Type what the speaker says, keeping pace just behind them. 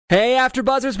Hey,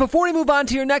 AfterBuzzers, before we move on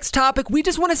to your next topic, we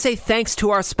just want to say thanks to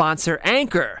our sponsor,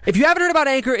 Anchor. If you haven't heard about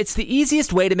Anchor, it's the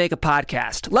easiest way to make a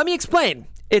podcast. Let me explain.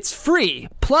 It's free.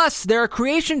 Plus, there are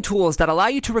creation tools that allow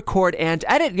you to record and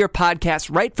edit your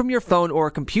podcast right from your phone or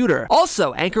computer.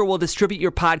 Also, Anchor will distribute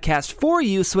your podcast for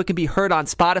you so it can be heard on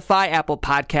Spotify, Apple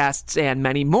Podcasts, and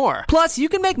many more. Plus, you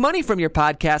can make money from your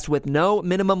podcast with no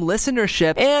minimum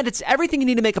listenership, and it's everything you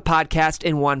need to make a podcast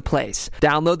in one place.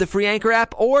 Download the free Anchor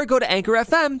app or go to Anchor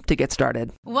FM to get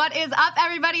started. What is up,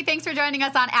 everybody? Thanks for joining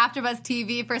us on AfterBuzz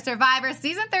TV for Survivor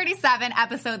Season 37,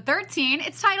 Episode 13.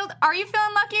 It's titled, Are You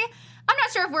Feeling Lucky? I'm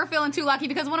not sure if we're feeling too lucky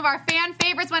because one of our fan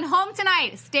favorites went home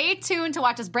tonight. Stay tuned to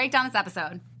watch us break down this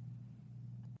episode.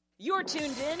 You're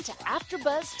tuned in to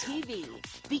AfterBuzz TV,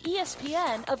 the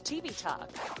ESPN of TV talk.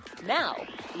 Now,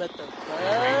 let the buzz.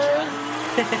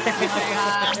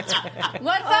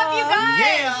 What's up, you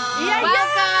guys?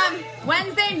 Welcome.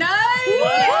 Wednesday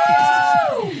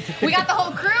night. Woo! We got the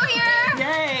whole crew here.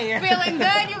 Yay! Feeling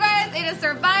good, you guys. It is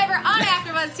Survivor on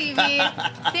AfterBuzz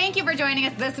TV. Thank you for joining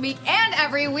us this week and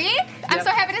every week. I'm so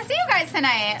happy to see you guys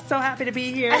tonight. So happy to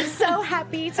be here. I'm so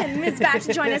happy Tim is back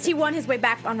to join us. He won his way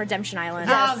back on Redemption Island.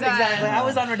 Yes, good. exactly. I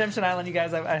was on Redemption Island, you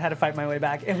guys. I had to fight my way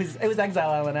back. It was Exile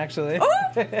Island, actually.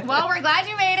 Well, we're glad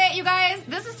you made it, you guys.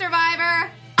 This is Survivor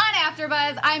on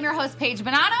AfterBuzz. I'm your host, Paige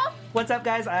Bonato. What's up,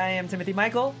 guys? I am Timothy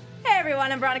Michael. Hey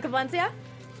everyone, I'm Veronica Valencia.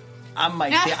 I'm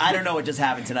Mike. I don't know what just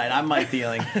happened tonight. I'm Mike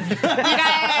Feeling. You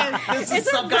guys, This is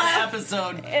some kind of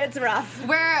episode. It's rough.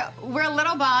 we're a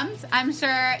little bummed, I'm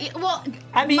sure. Well,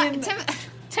 I mean,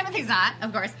 Timothy's not,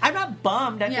 of course. I'm not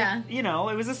bummed. I Yeah. think,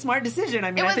 it was a smart decision.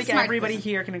 I mean, It was I think a smart everybody decision.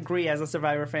 here can agree as a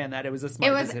Survivor fan that it was a smart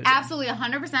It was decision. absolutely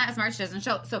 100% a smart decision.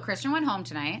 So Christian went home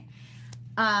tonight.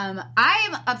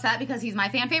 I'm upset because he's my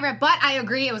fan favorite, but I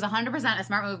agree it was 100% a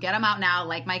smart move. Get him out now,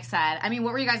 like Mike said. I mean,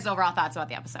 what were you guys' overall thoughts about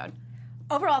the episode?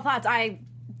 Overall thoughts, I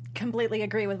completely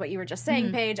agree with what you were just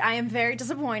saying, Paige. I am very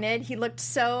disappointed. He looked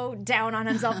so down on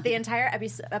himself the entire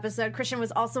episode. Christian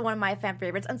was also one of my fan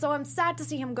favorites, and so I'm sad to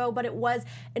see him go, but it was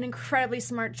an incredibly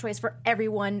smart choice for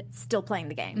everyone still playing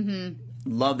the game.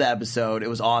 Love the episode. It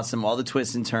was awesome. All the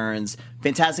twists and turns.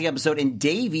 Fantastic episode. And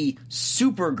Davey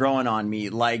super growing on me.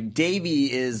 Like,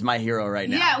 Davey is my hero right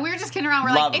now. Yeah, we were just kidding around.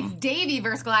 We're Love like, him. it's Davey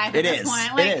versus Goliath It at this is.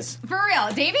 point. Like, It is. For real.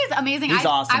 Davey's amazing. He's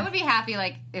awesome. I would be happy,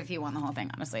 if he won the whole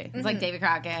thing, honestly. It's like Davey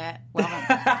Crockett. Well,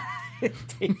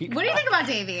 Davey. what do you think about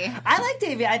Davey? I like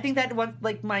Davey. I think that what,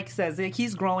 like Mike says,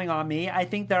 he's growing on me. I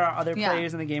think there are other Yeah.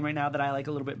 players in the game right now that I like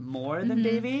a little bit more than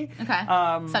Davey.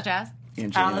 Okay. Such as?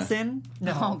 Angelina. Allison.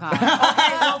 No. Oh, God.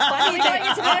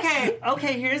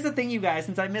 Okay, here's the thing, you guys.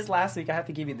 Since I missed last week, I have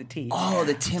to give you the tea. Oh,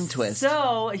 the Tim twist.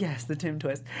 So, yes, the Tim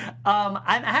twist. I'm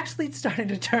actually starting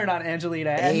to turn on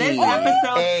Angelina. And this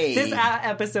Hey.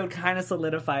 episode kind of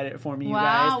solidified it for me, you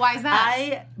Wow, guys. why is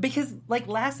that? Because,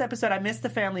 last episode, I missed the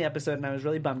family episode, and I was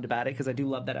really bummed about it because I do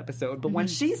love that episode. But when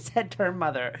she said to her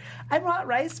mother, I brought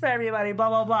rice for everybody, blah,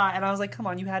 blah, blah. And I was like, come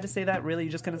on, you had to say that? Really?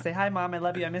 You're just going to say, hi, Mom, I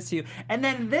love you, I miss you. And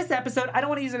then this episode, I don't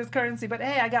want to use it as currency, but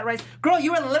hey, I got rice. Girl,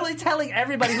 you are literally telling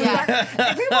everybody who's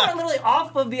if people are literally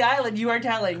off of the island, you are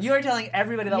telling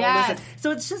everybody that will listen.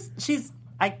 So it's just,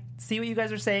 I see what you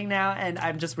guys are saying now, and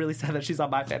I'm just really sad that she's on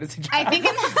my fantasy draft. I think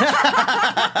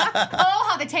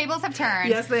how the tables have turned.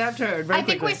 Yes, they have turned very I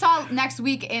think quickly. we saw next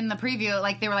week in the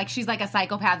preview, they were like, she's like a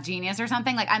psychopath genius or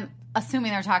something. I'm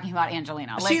assuming they're talking about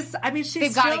Angelina. She's they've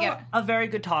still gotta get a very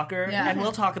good talker, Yeah. and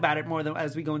we'll talk about it more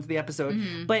as we go into the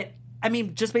episode. But I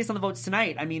mean, just based on the votes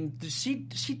tonight, I mean, she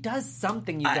does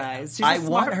something, you guys. She's a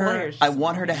smart player. I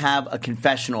want her to have a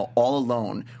confessional all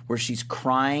alone where she's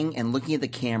crying and looking at the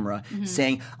camera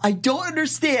saying, I don't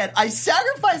understand. I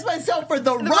sacrificed myself for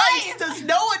the rice. Does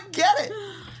no one get it?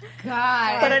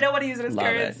 God. But I don't want to use it as Love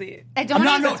currency. I don't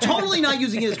I'm know. not, totally not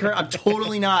using it as currency. I'm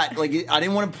totally not. I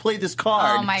didn't want to play this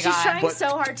card. Oh, my She's God. trying But- so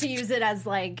hard to use it as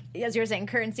as you're saying,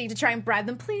 currency to try and bribe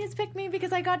them. Please pick me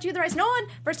because I got you the rice. No one,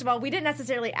 first of all, we didn't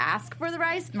necessarily ask for the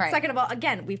rice. Right. Second of all,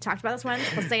 again, we've talked about this once.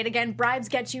 We'll say it again. Bribes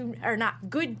get you, or not,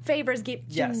 good favors get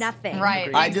Yes. you nothing. Right.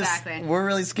 Exactly. We're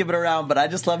really skipping around, but I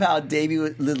just love how Davey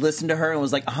listened to her and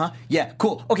was like, yeah,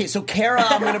 cool. Okay, so Kara,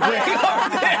 I'm going to bring her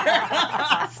there.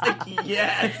 I was like,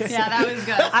 yes. Yeah, that was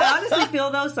good. I honestly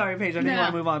feel, though, sorry, Paige, I didn't Yeah.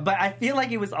 want to move on, but I feel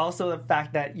like it was also the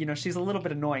fact that, she's a little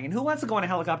bit annoying. And who wants to go on a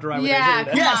helicopter ride with Yeah, Angelina?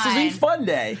 come Yes, it's on. a fun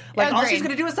day. All Agreed. she's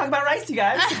going to do is talk about rice, you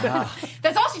guys.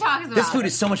 That's all she talks about. This food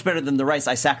is so much better than the rice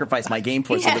I sacrificed my game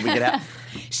for so that we could have.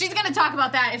 She's going to talk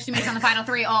about that if she makes on the final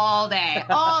 3 all day.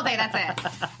 All day, that's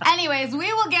it. Anyways,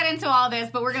 we will get into all this,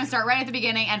 but we're going to start right at the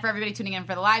beginning. And for everybody tuning in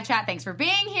for the live chat, thanks for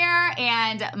being here.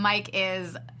 And Mike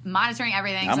is monitoring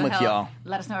everything. I'm with y'all.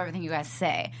 Let us know everything you guys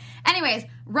say. Anyways,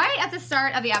 right at the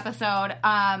start of the episode,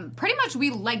 pretty much we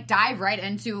dive right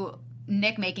into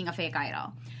Nick making a fake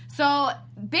idol. So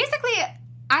basically,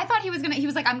 I thought he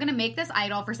was like, I'm gonna make this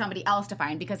idol for somebody else to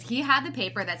find, because he had the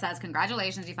paper that says,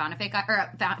 congratulations, you found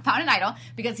found an idol,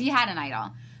 because he had an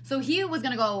idol. So he was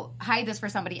gonna go hide this for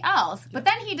somebody else, but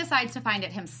then he decides to find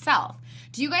it himself.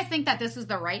 Do you guys think that this was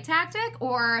the right tactic,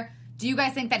 or do you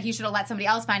guys think that he should have let somebody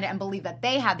else find it and believe that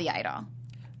they had the idol?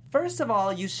 First of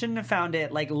all, you shouldn't have found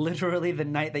it, literally the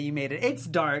night that you made it. It's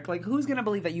dark. Who's going to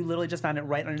believe that you literally just found it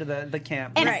right under the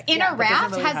camp? And in a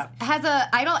raft, has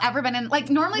a idol ever been in,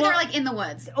 normally they're, in the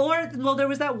woods. There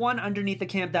was that one underneath the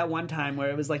camp that one time where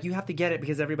it was you have to get it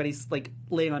because everybody's,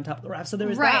 laying on top of the raft. So there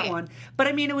was that one. But,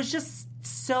 it was just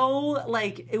so,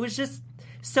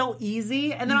 so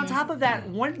easy. And then on top of that,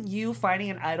 weren't you finding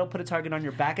an idol put a target on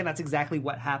your back? And that's exactly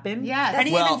what happened? Yes. And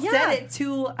he even said it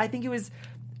to, I think it was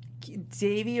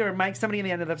Davey or Mike, somebody in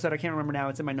the end of the episode, I can't remember now,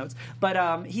 it's in my notes,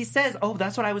 but he says,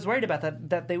 that's what I was worried about,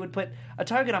 that they would put a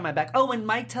target on my back. And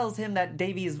Mike tells him that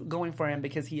Davey is going for him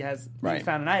because he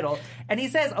found an idol, and he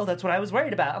says, that's what I was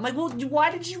worried about. I'm like, well,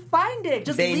 why did you find it?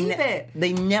 Just leave it.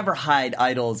 They never hide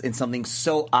idols in something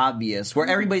so obvious where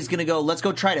everybody's gonna go, let's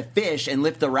go try to fish and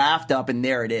lift the raft up, and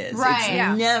there it is. Right.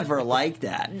 It's never like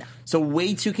that. No. So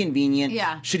way too convenient.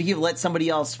 Yeah. Should he have let somebody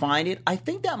else find it? I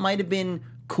think that might have been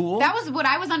cool. That was what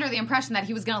I was under the impression, that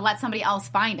he was going to let somebody else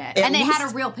find it. And they had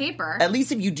a real paper. At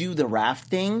least if you do the raft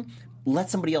thing, let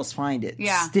somebody else find it.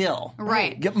 Yeah. Still.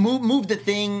 Right. Move the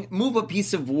thing, move a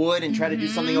piece of wood and try to do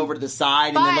something over to the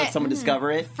side and then let someone discover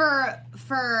it. For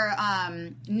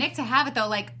Nick to have it,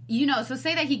 though, so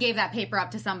say that he gave that paper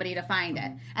up to somebody to find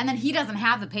it, and then he doesn't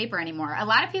have the paper anymore. A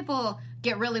lot of people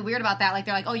get really weird about that.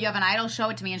 They're like, oh, you have an idol? Show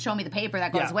it to me and show me the paper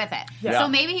that goes with it. Yeah. So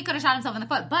maybe he could have shot himself in the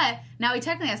foot. But now he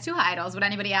technically has 2 idols. Would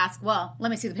anybody ask, well, let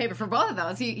me see the paper for both of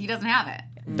those? He doesn't have it.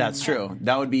 That's true.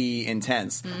 That would be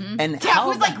intense. And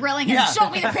who's grilling him? Show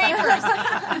me the papers.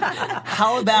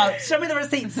 How about show me the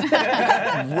receipts?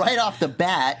 Right off the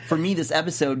bat, for me this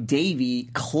episode, Davey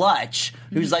Clutch,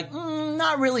 who's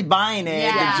not really buying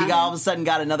it, and she all of a sudden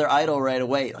got another idol right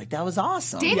away. That was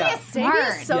awesome. Davey is smart.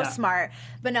 Davey is so smart.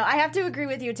 But no, I have to agree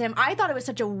with you, Tim. I thought it was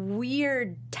such a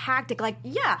weird tactic.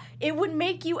 It would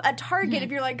make you a target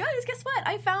if you're like, guys, guess what?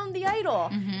 I found the idol.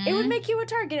 It would make you a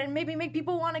target and maybe make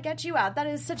people want to get you out. That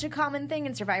is such a common thing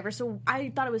in Survivor. So I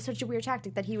thought it was such a weird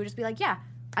tactic that he would just be like,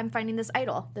 I'm finding this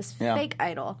idol, this fake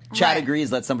idol. Chad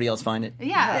agrees, let somebody else find it.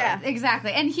 Yeah,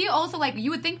 exactly. And he also,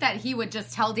 you would think that he would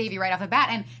just tell Davey right off the bat.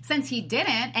 And since he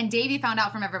didn't, and Davey found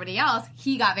out from everybody else,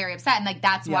 he got very upset. And,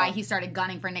 that's why he started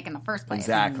gunning for Nick in the first place.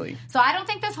 Exactly. So I don't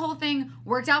think this whole thing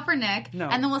worked out for Nick. No.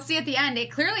 And then we'll see at the end,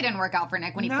 it clearly didn't work out for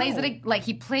Nick when he plays it.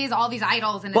 He plays all these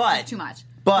idols, and it's just too much.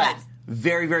 But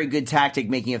very, very good tactic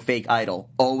making a fake idol.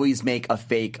 Always make a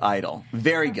fake idol.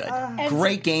 Very good.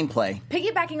 Great gameplay.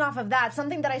 Piggybacking off of that,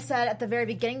 something that I said at the very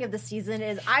beginning of the season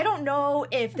is, I don't know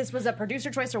if this was a producer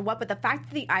choice or what, but the fact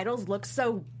that the idols look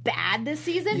so bad this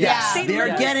season. Yes,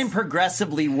 they're getting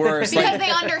progressively worse. Because they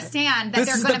understand that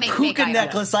they're going to make fake idols. This is the puka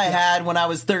necklace I had when I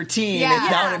was 13. Yeah.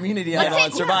 It's now an immunity idol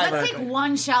on Survivor. Let's take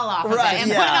one shell off of it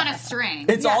and put it on a string.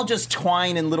 It's all just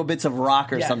twine and little bits of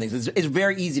rock or something. It's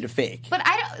very easy to fake. But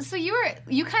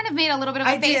you kind of made a little bit of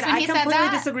a face when he said that. I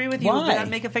completely disagree with you. Why?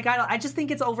 Make a fake idol. I just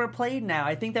think it's overplayed now.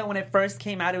 I think that when it first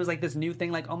came out, it was this new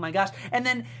thing, oh my gosh. And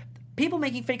then people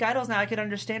making fake idols now, I could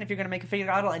understand if you're going to make a fake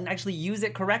idol and actually use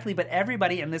it correctly, but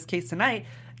everybody, in this case tonight,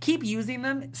 keep using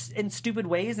them in stupid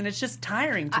ways, and it's just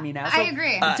tiring to me now. So I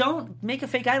agree. Don't make a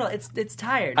fake idol. It's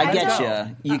tired. I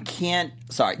get you. You can't.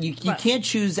 Sorry, you can't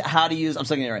choose how to use. I'm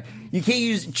saying it right. You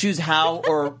can't choose how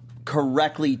or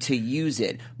correctly to use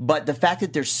it, but the fact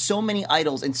that there's so many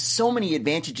idols and so many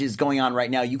advantages going on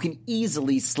right now, you can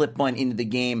easily slip one into the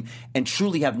game and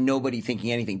truly have nobody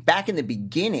thinking anything. Back in the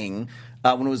beginning,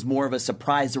 when it was more of a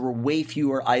surprise, there were way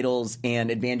fewer idols and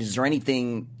advantages or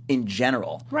anything in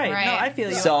general. Right. No, I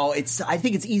feel you. So I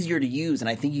think it's easier to use, and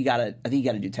I think you gotta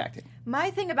do tactic.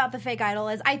 My thing about the fake idol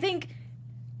is, I think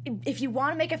if you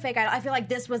want to make a fake idol, I feel like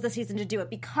this was the season to do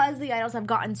it, because the idols have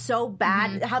gotten so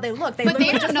bad how they look. But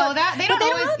they don't know that. They don't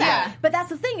always know that. But that's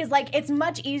the thing, is it's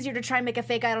much easier to try and make a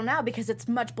fake idol now because it's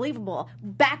much believable.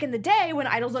 Back in the day when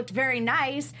idols looked very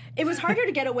nice, it was harder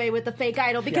to get away with the fake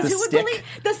idol because who would believe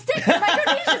the stick, the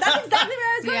micronesian? That's exactly where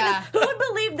I was going. Who would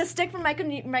believe the stick from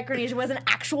Micronesia was an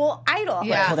actual idol.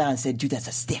 Yeah. Pulled out and said, "Dude, that's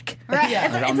a stick." Right. Yeah.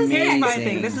 Like, It's a stick. Here's my amazing.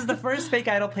 thing. This is the first fake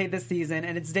idol played this season,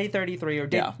 and it's day 33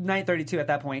 or night 32 at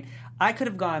that point. I could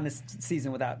have gone this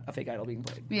season without a fake idol being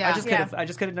played. Yeah. I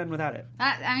just could have done without it.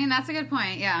 I mean, that's a good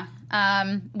point, yeah.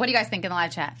 What do you guys think in the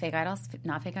live chat? Fake idols?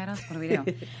 Not fake idols? What do we do?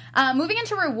 Moving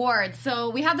into rewards. So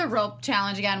we had the rope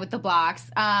challenge again with the blocks.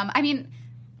 I mean,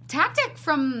 tactic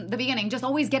from the beginning, just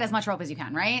always get as much rope as you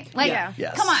can, right? Like, Yeah.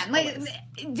 Yes. come on. Like,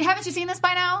 haven't you seen this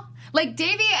by now? Like,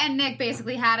 Davey and Nick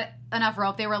basically had enough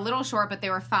rope. They were a little short, but they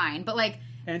were fine. But, like,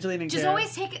 Angelina and just Kara.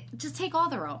 always take all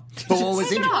the rope. But what was,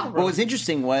 Take it all. what was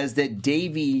interesting was that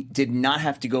Davey did not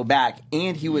have to go back,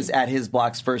 and he was at his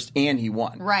blocks first, and he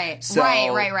won. Right, So-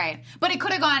 right. But it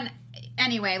could have gone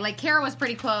anyway. Like, Kara was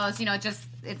pretty close. You know,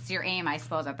 it's your aim, I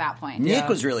suppose, at that point. Nick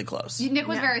was really close. Nick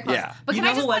was very close. Yeah. But You can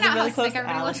know I just who point wasn't out really how close? sick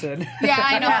everybody Allison. looked? Yeah,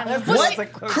 I know. Well, What? she-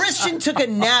 Christian took a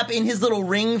nap in his little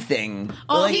ring thing.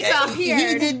 Oh, he fell.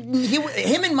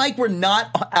 Him and Mike were not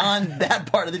on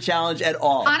that part of the challenge at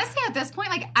all. Honestly, at this point,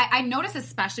 like I noticed,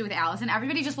 especially with Allison,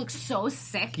 everybody just looks so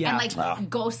sick Yeah. and like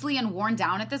ghostly and worn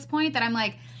down at this point that I'm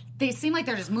like, they seem like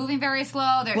they're just moving very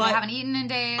slow. They But haven't eaten in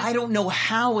days. I don't know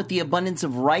how, with the abundance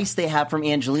of rice they have from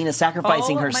Angelina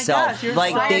sacrificing Oh my herself, gosh, you're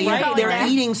like so right. they're Yeah.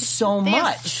 eating so They have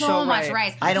much. so So much right.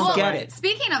 rice. I don't Well, get it.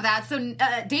 Speaking of that, so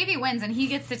Davey wins and he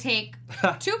gets to take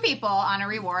 2 people on a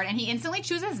reward, and he instantly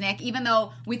chooses Nick, even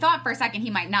though we thought for a second he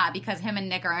might not because him and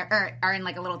Nick are in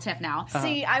like a little tiff now.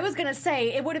 See, I was gonna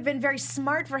say it would have been very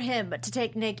smart for him to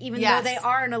take Nick, even Yes. though they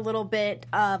are in a little bit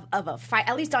of a fight,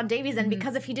 at least on Davey's end.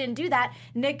 Because if he didn't do that,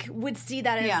 Nick would see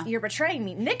that as you're betraying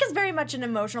me. Nick is very much an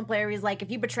emotional player. He's like,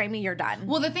 if you betray me, you're done.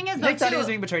 Well, the thing is, though, Nick thought he too, was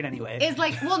being betrayed anyway. is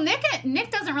like, well,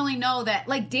 Nick doesn't really know that.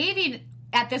 Like, Davey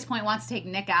at this point wants to take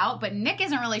Nick out, but Nick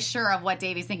isn't really sure of what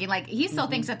Davey's thinking. Like, he still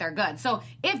thinks that they're good. So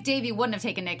if Davey wouldn't have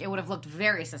taken Nick, it would have looked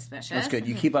very suspicious. That's good.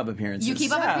 You keep up appearances. You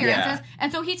keep up Yeah. appearances. Yeah.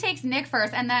 And so he takes Nick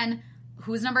first, and then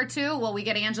who's number 2? Well, we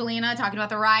get Angelina talking about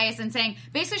the rice and saying,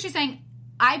 basically she's saying,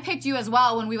 I picked you as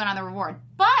well when we went on the reward.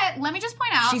 But let me just point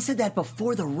out. She said that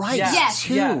before the rice, Yes.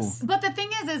 too. Yes. But the thing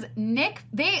is Nick,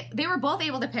 they were both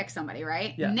able to pick somebody,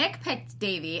 right? Yeah. Nick picked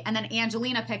Davey, and then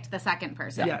Angelina picked the second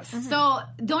person. Yes. So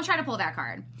don't try to pull that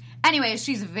card. Anyways,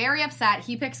 she's very upset.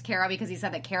 He picks Kara because he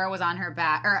said that Kara was on her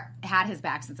back, or had his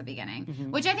back since the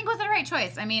beginning, which I think was the right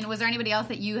choice. I mean, was there anybody else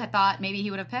that you had thought maybe he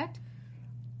would have picked?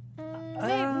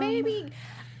 Maybe.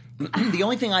 The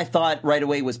only thing I thought right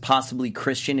away was possibly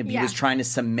Christian if he Yeah. was trying to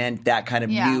cement that kind of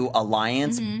Yeah. new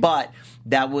alliance, but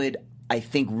that would, I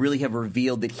think, really have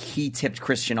revealed that he tipped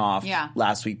Christian off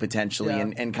last week potentially,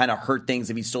 Yeah. and kind of hurt things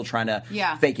if he's still trying to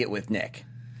fake it with Nick.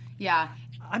 Yeah.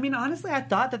 I mean, honestly, I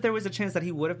thought that there was a chance that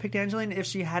he would have picked Angelina if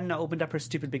she hadn't opened up her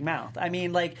stupid big mouth. I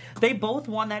mean, like, they both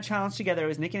won that challenge together. It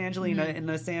was Nick and Angelina in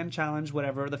the sand challenge,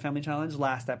 whatever, the family challenge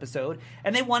last episode.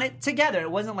 And they won it together. It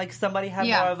wasn't like somebody had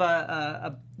more of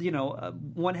a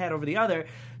one head over the other.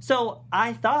 So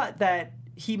I thought that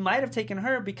he might have taken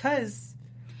her because...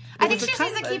 I think she just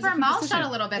needs to keep her mouth shut a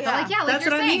little bit. Though. Like, like That's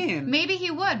you're what I saying, mean. maybe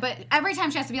he would, but every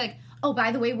time she has to be like, oh,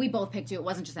 by the way, we both picked you. It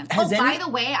wasn't just him. Has by the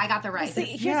way, I got the rice. See,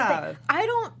 here's the Yeah. thing. I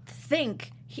don't think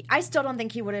I still don't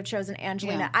think he would have chosen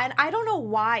Angelina. Yeah. And I don't know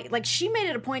why. Like, she made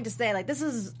it a point to say, like,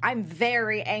 I'm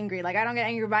very angry. Like, I don't get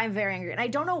angry, but I'm very angry. And I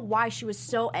don't know why she was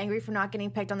so angry for not getting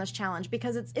picked on this challenge,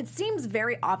 because it seems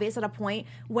very obvious at a point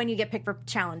when you get picked for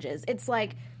challenges. It's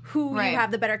like who Right. you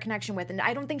have the better connection with. And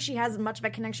I don't think she has much of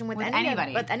a connection with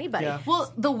anybody. Yeah.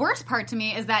 Well, the worst part to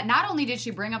me is that not only did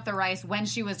she bring up the rice when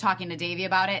she was talking to Davey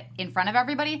about it in front of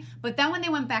everybody, but then when they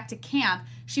went back to camp,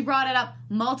 she brought it up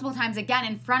multiple times again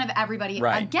in front of everybody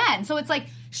again. So it's like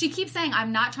she keeps saying,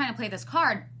 I'm not trying to play this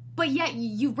card, but yet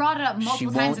you brought it up multiple She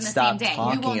times won't in the stop same day.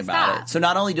 talking You won't about stop. it. So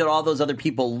not only did all those other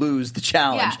people lose the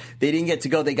challenge, Yeah. they didn't get to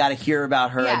go. They got to hear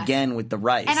about her Yes. again with the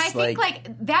rice. And I think like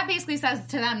that basically says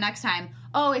to them next time,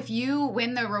 oh, if you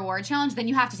win the reward challenge, then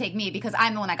you have to take me because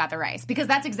I'm the one that got the rice. Because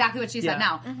that's exactly what she said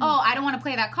now. Oh, I don't want to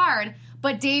play that card,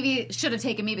 but Davey should have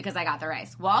taken me because I got the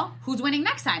rice. Well, who's winning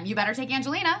next time? You better take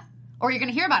Angelina or you're going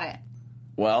to hear about it.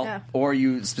 Well, or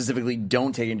you specifically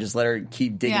don't take it and just let her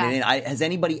keep digging it in. Has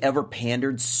anybody ever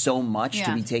pandered so much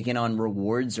to be taken on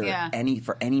rewards or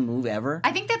for any move ever?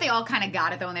 I think that they all kind of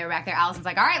got it though when they were back there. Allison's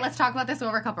like, all right, let's talk about this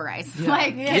over a cup of rice.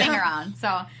 Like, kidding around.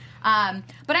 So,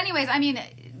 but anyways, I mean,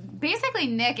 basically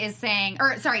Nick is saying,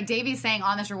 Davey's saying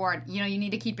on this reward, you know, you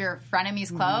need to keep your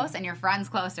frenemies close and your friends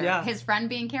closer. Yeah. His friend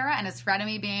being Kara and his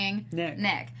frenemy being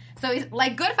Nick. So he's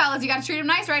like, Goodfellas, you got to treat him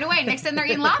nice right away. Nick's sitting there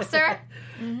eating lobster.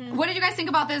 What did you guys think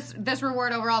about this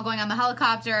reward overall? Going on the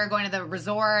helicopter, going to the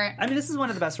resort. I mean, this is one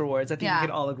of the best rewards. I think Yeah. we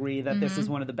could all agree that this is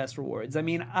one of the best rewards. I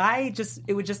mean,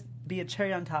 it would just be a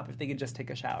cherry on top if they could just take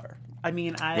a shower. I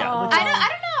mean, I don't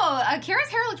know. Kara's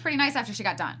hair looked pretty nice after she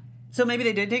got done. So maybe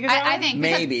they did take a shower? I think.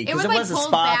 Maybe, because it was, was like, a pulled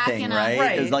spa back thing, in a- right?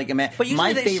 Right. It was like But usually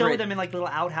my they favorite, show them in like little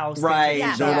outhouse. right?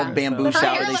 things. The little bamboo Her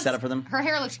shower hair they looks- set up for them. Her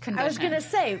hair looks conditioned. I was gonna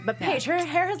say, but Paige, her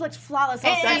hair has looked flawless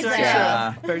all It- season. it's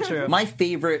Yeah. Very true. My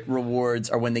favorite rewards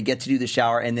are when they get to do the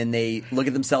shower and then they look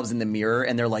at themselves in the mirror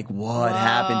and they're like, "What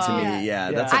happened to me?"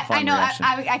 Yeah, that's a fun I know. reaction.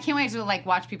 I can't wait to like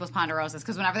watch people's ponderosas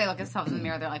because whenever they look at themselves in the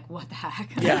mirror, they're like, "What the heck?"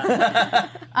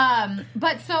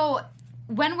 But so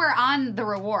when we're on the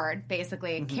reward,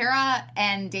 basically, Kara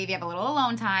and Davey have a little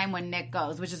alone time when Nick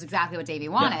goes, which is exactly what Davey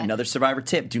wanted. Another Survivor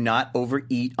tip: do not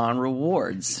overeat on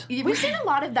rewards. We've seen a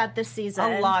lot of that this season.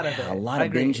 a lot of it. A lot I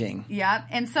of agree. binging. Yep.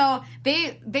 And so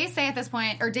they say at this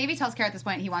point, or Davey tells Kara at this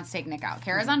point he wants to take Nick out.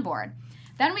 Kara's on board.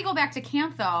 Then we go back to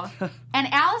camp, though, and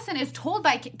Allison is told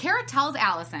by... Kara tells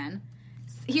Allison...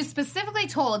 He's specifically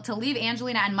told to leave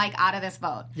Angelina and Mike out of this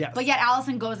vote. Yes. But yet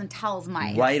Allison goes and tells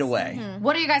Mike. Right away.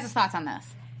 What are you guys' thoughts on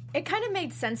this? It kind of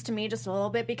made sense to me just a little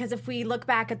bit because if we look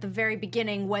back at the very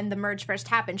beginning when the merge first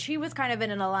happened, she was kind of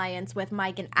in an alliance with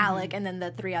Mike and Alec and then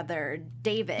the three other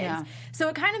Davids. Yeah. So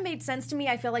it kind of made sense to me.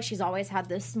 I feel like she's always had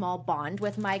this small bond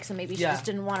with Mike, so maybe she just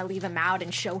didn't want to leave him out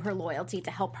and show her loyalty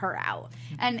to help her out.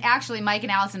 And actually, Mike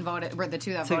and Allison were the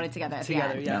two that voted together at the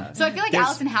end. Yeah. So I feel like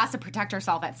Allison has to protect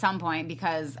herself at some point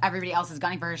because everybody else is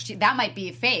gunning for her. That might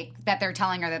be fake that they're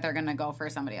telling her that they're going to go for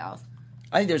somebody else.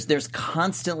 I think there's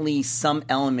constantly some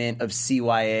element of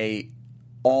CYA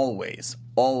always.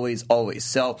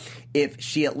 So if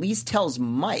she at least tells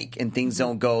Mike and things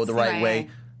don't go the right way,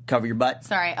 cover your butt.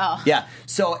 Sorry. Oh. Yeah.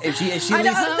 So if she at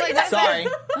least sorry.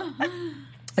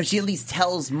 If she at least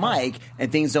tells Mike and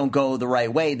things don't go the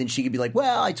right way, then she could be like,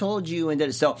 "Well, I told you,"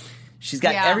 and so she's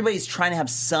got everybody's trying to have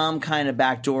some kind of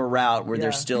backdoor route where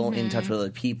they're still in touch with other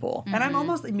people. And I'm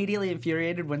almost immediately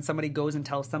infuriated when somebody goes and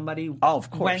tells somebody. Oh, of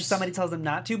course. When somebody tells them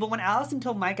not to. But when Allison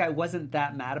told Mike, I wasn't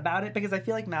that mad about it because I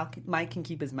feel like Mike can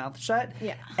keep his mouth shut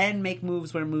and make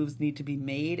moves where moves need to be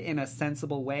made in a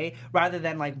sensible way rather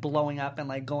than like blowing up and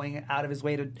like going out of his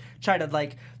way to try to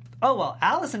like, oh, well,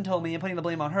 Allison told me and putting the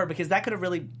blame on her because that could have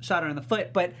really shot her in the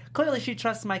foot. But clearly she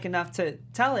trusts Mike enough to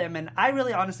tell him. And I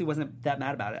really honestly wasn't that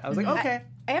mad about it. I was like, okay.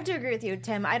 I have to agree with you,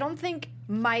 Tim. I don't think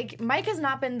Mike has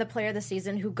not been the player this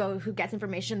season who gets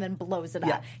information and then blows it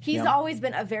up. He's always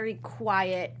been a very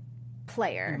quiet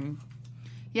player.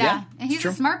 Yeah. And he's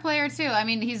true. a smart player, too. I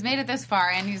mean, he's made it this far,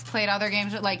 and he's played other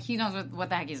games. Like, he knows what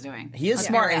the heck he's doing. He is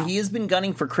smart, and he has been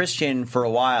gunning for Christian for a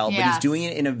while, but he's Yes. doing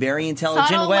it in a very intelligent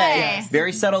Subtle way. way. Yes.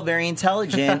 Very subtle, very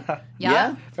intelligent.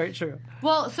 Yeah. Very true.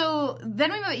 Well, so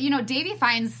then Davey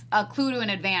finds a clue to an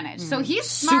advantage. So he's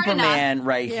smart Superman enough.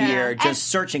 right here, just And-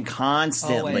 searching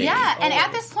constantly. Always. Yeah, and at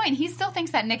Always. this point, he still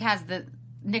thinks that Nick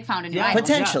found a new idol.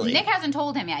 Potentially. Nick hasn't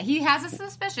told him yet. He has a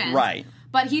suspicion. Right.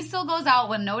 But he still goes out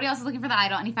when nobody else is looking for the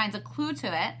idol, and he finds a clue to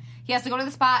it. He has to go to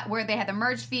the spot where they had the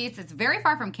merge feats. It's very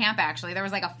far from camp, actually. There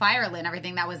was like a fire lit and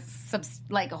everything that was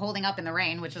holding up in the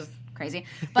rain, which was crazy.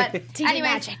 But TV anyways,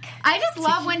 magic. I just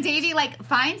love when Davey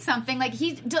finds something like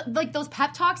those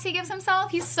pep talks he gives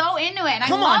himself. He's so into it, and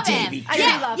Come I on, love him. Davey. I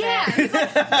do love it. He's like,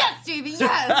 yes, Davey,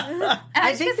 yes. And I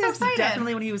just think get so this excited.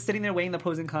 definitely, when he was sitting there weighing the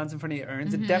pros and cons in front of the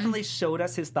urns, it definitely showed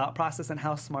us his thought process and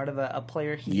how smart of a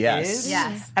player he Yes. is.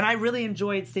 Yes. And I really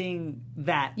enjoyed seeing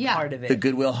that part of it. The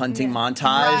Goodwill Hunting montage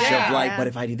Right. of like, Yeah. what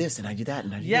if I do this and I do that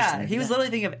and I do this? Yeah, and I do he was that? literally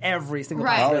thinking of every single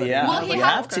Right. possibility. Oh, yeah. Well, You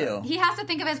have to. He has to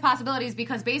think of his possibilities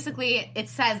because basically it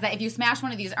says that if you smash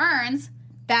one of these urns,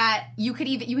 that you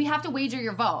have to wager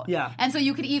your vote. Yeah. And so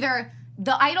you could either,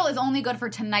 the idol is only good for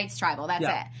tonight's tribal. That's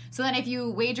Yeah. it. So then if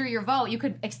you wager your vote, you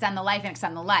could extend the life and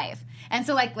extend the life. And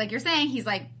so like you're saying, he's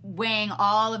like weighing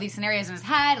all of these scenarios in his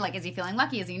head. Like, is he feeling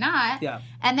lucky? Is he not? Yeah.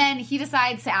 And then he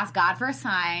decides to ask God for a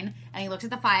sign, and he looks at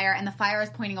the fire, and the fire is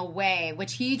pointing away,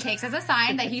 which he takes as a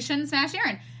sign that he shouldn't smash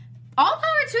Aaron. All power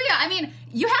to you. I mean,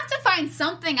 you have to find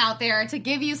something out there to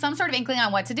give you some sort of inkling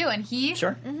on what to do. And he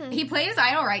played his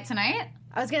idol right tonight.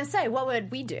 I was going to say, what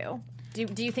would we do?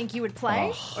 Do you think you would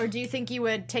play, or do you think you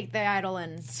would take the idol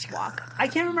and walk? I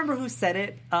can't remember who said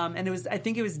it, and I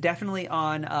think it was definitely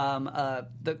on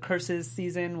the Curses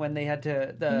season when they had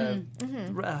to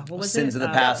what was Sins it? of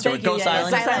the Past, or thank Go you,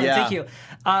 Silent. Go Silent, Yeah. thank you.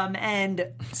 And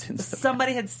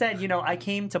somebody had said, I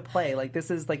came to play. Like, this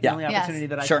is like the only Yes. opportunity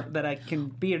that Sure. I can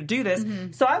be here to do this.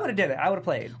 So I would have did it. I would have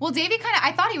played. Well, Davey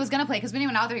I thought he was going to play because when he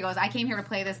went out there, he goes, I came here to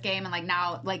play this game, and like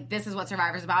now, like this is what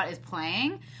Survivor's about, is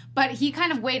playing. But he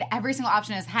kind of weighed every single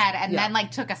option in his head and then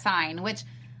like took a sign, which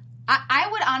I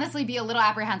would honestly be a little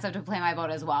apprehensive to play my vote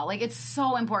as well. Like, it's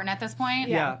so important at this point.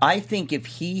 Yeah. I think if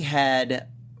he had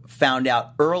found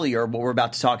out earlier what we're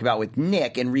about to talk about with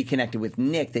Nick and reconnected with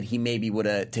Nick, that he maybe would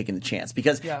have taken the chance.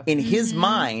 Because in his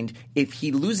mind, if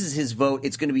he loses his vote,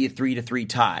 it's going to be a 3-3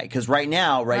 tie. Because right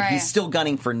now, he's still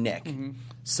gunning for Nick.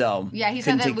 So yeah, he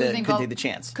said that losing vote take the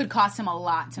chance. could cost him a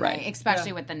lot tonight, Right.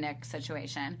 especially with the Nick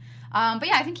situation. But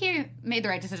yeah, I think he made the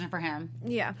right decision for him.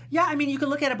 Yeah. Yeah, I mean, you could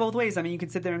look at it both ways. I mean, you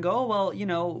could sit there and go, oh, well, you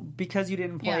know, because you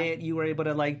didn't play it, you were able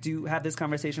to like have this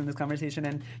conversation,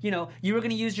 and you know, you were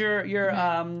going to use your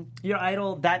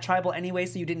idol, that tribal anyway,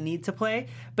 so you didn't need to play.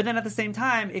 But then at the same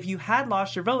time, if you had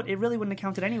lost your vote, it really wouldn't have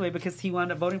counted anyway because he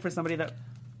wound up voting for somebody that.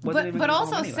 But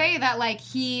also say that like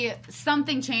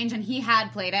something changed and he had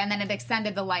played it and then it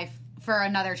extended the life for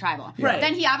another tribal. Right.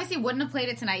 Then he obviously wouldn't have played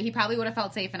it tonight. He probably would have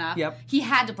felt safe enough. Yep. He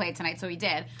had to play it tonight, so he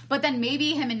did. But then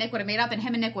maybe him and Nick would have made up and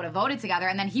him and Nick would have voted together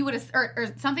and then he would have,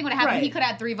 or something would have happened. Right. He could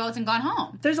have had 3 votes and gone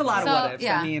home. There's a lot of what ifs.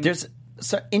 Yeah. I mean, There's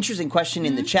an interesting question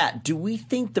in the chat. Do we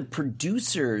think the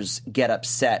producers get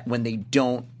upset when they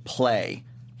don't play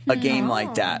a game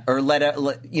like that, or let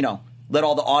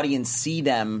all the audience see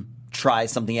them try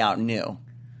something out new,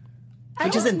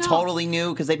 which isn't totally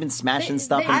new because they've been smashing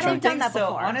stuff. I and don't trying- done that so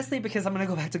before. honestly, because I'm going to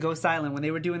go back to Go Silent when they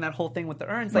were doing that whole thing with the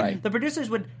urns, like Right. the producers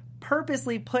would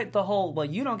purposely put the whole, well,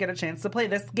 you don't get a chance to play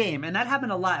this game, and that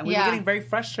happened a lot. And we were getting very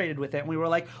frustrated with it, and we were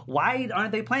like, why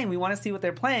aren't they playing? We want to see what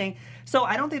they're playing. So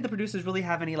I don't think the producers really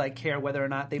have any like care whether or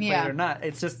not they play it or not.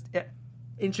 It's just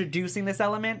introducing this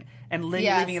element and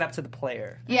leaving it up to the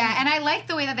player. Yeah, and I like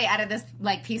the way that they added this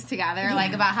like piece together,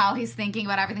 like about how he's thinking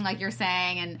about everything, like you're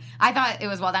saying, and I thought it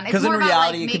was well done. It's 'Cause in more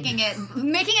reality, about like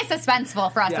making it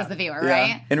suspenseful for us as the viewer,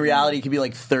 right? In reality, it could be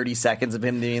like 30 seconds of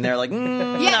him being there, like, no,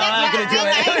 I'm not that's going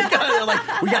to do it.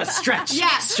 Like, we got to stretch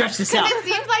this out. It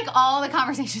seems like all the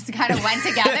conversations kind of went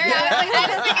together.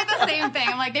 I was thinking the same thing.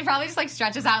 I'm like, they probably just like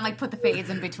stretch us out and like put the fades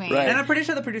in between. Right. And I'm pretty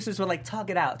sure the producers would like talk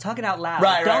it out loud.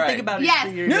 Right, Don't right, think about Yes.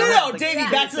 it. No, Davey,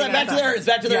 back to the urns.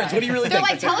 Back to the urns. What do you really They're think?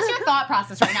 like, tell us your thought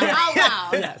process right now, out loud.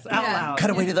 Yes, out loud. Cut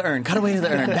away to the urn.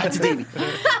 Back to Davey.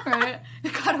 Right?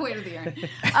 Cut away to the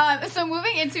urn. So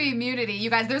moving into immunity, you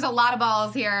guys, there's a lot of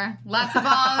balls here. Lots of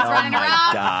balls running my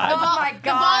around. God. The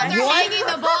balls are What? hanging.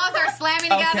 The balls are slamming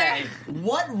together. Okay,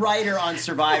 what writer on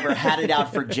Survivor had it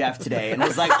out for Jeff today and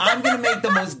was like, I'm going to make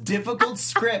the most difficult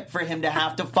script for him to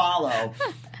have to follow?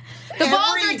 The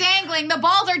balls are dangling. The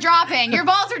balls are dropping. Your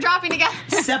balls are dropping together.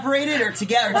 Separated or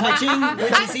together, touching,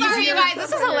 which I'm is sorry, easier? you guys.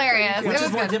 This is hilarious. Which It is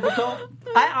was more good. difficult?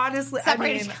 I honestly,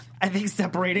 Separating. I think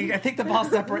separating. I think the ball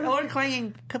separate or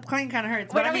clanging kind of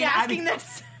hurts. When but are we asking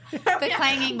this? The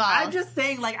clanging balls. I'm just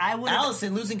saying, like I would.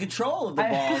 Allison losing control of the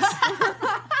balls.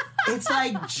 It's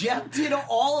like Jeff did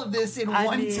all of this in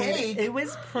one take. It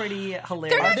was pretty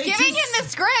hilarious. They're not they giving just- him the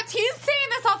script. He's saying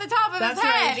this off the top of That's his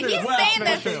head. very true. He's Well, saying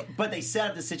that's this. very true. But they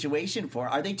set up the situation for.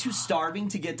 Are they too starving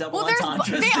to get double Well, there's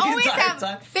entendres they the always entire have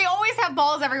time? they always have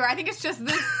balls everywhere. I think it's just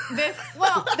this.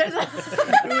 Well, there's a,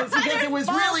 Because it was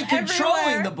really controlling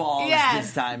everywhere. the balls Yes.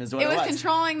 this time, is what it it was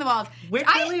controlling the balls. We're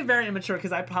I- clearly very immature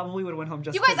because I probably would have went home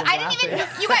just. You guys, 'cause of I didn't even.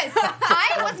 laughing. You guys,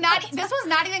 I was not. This was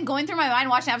not even going through my mind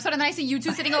watching the episode, and then I see you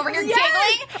two sitting over here giggling.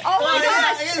 Oh my Oh,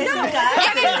 gosh! yeah, No, yeah.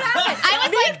 I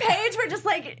was Me like, and Paige were just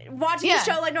like watching Yeah.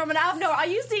 the show like normal. Now, no, all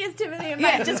you see is Timothy and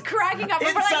Mike Yeah. just cracking up.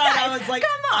 And we're Inside, like, guys, I was like,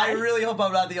 come on. I really hope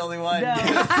I'm not the only one. No.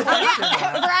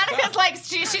 Veronica's like,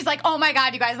 she's like, oh my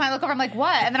god, you guys. And I look over, I'm like,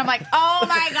 what? And then I'm like, oh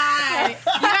my god,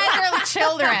 you guys are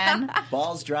children.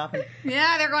 Balls dropping.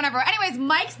 Yeah, they're going everywhere. Anyways,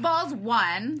 Mike's balls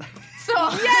won. So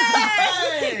yay,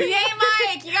 Hey! yay,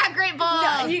 Mike! You got great balls. No,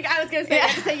 I was gonna say, I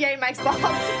had to say yay, Mike's balls.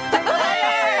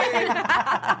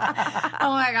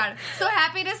 Oh my god! So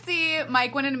happy to see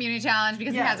Mike win an immunity challenge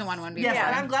because he hasn't won one before. Yes,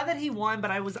 and I'm glad that he won.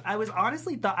 But I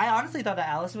honestly thought that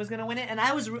Allison was going to win it, and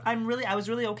I was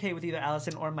really okay with either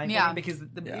Allison or Mike winning because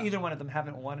either one of them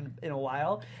haven't won in a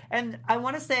while. And I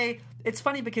want to say it's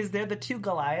funny because they're the two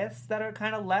Goliaths that are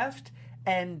kind of left.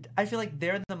 And I feel like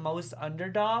they're the most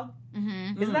underdog.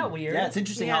 Mm-hmm. Isn't that weird? Yeah, it's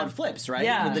interesting how it flips, right?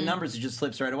 Yeah. With the numbers, it just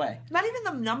flips right away. Not even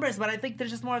the numbers, but I think there's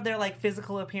just more of their like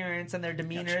physical appearance and their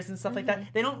demeanors and stuff like that.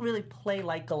 They don't really play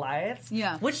like Goliaths.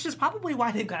 Yeah. Which is probably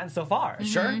why they've gotten so far.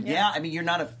 Sure. Yeah. I mean, you're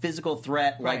not a physical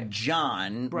threat like Right.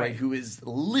 John, right? Who is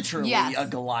literally Yes. a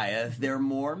Goliath. They're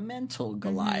more mental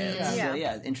Goliaths. Yeah. So,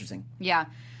 yeah, interesting. Yeah.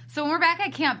 So when we're back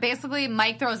at camp, basically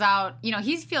Mike throws out,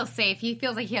 he feels safe. He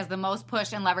feels like he has the most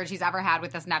push and leverage he's ever had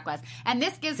with this necklace. And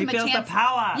this gives him a feels chance. the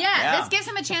power. Yeah, Yeah. this gives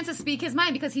him a chance to speak his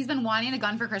mind because he's been wanting a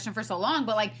gun for Christian for so long,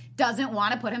 but doesn't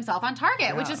want to put himself on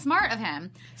target, which is smart of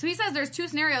him. So he says there's two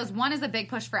scenarios. One is a big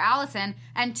push for Allison,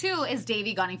 and two is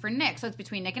Davey gunning for Nick. So it's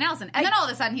between Nick and Allison. And then all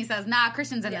of a sudden he says, nah,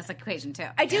 Christian's in this equation too.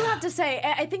 I do have to say,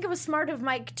 I think it was smart of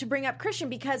Mike to bring up Christian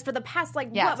because for the past,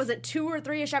 Yes. what was it, 2 or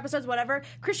 3-ish episodes, whatever,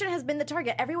 Christian has been the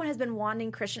target. Everyone everyone has been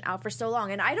wanting Christian out for so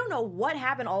long, and I don't know what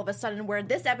happened all of a sudden where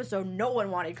this episode no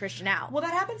one wanted Christian out. Well,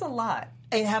 that happens a lot.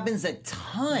 It happens a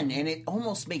ton, and it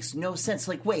almost makes no sense.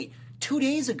 Like, wait, 2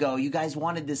 days ago you guys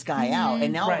wanted this guy out,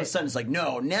 and now all of a sudden it's like,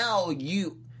 no, now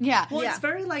you. Yeah. Well, it's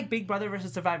very like Big Brother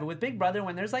versus Survivor. With Big Brother,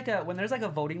 when there's like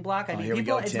a voting block, I mean, here we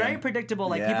people, go, it's Tim. very predictable.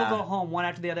 Like Yeah. people go home one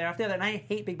after the other, and I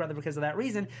hate Big Brother because of that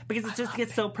reason, because it just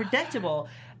gets so predictable.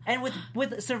 And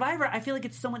with Survivor, I feel like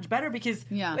it's so much better because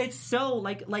it's so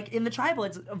like in the tribal,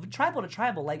 it's tribal to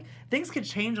tribal. Like things could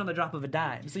change on the drop of a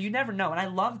dime, so you never know. And I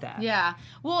love that. Yeah.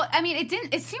 Well, I mean,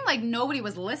 it seemed like nobody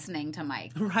was listening to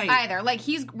Mike either. Like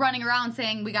he's running around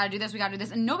saying, we got to do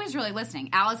this, and nobody's really listening.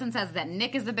 Allison says that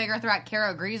Nick is the bigger threat.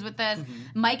 Kara agrees with this.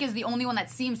 Mike is the only one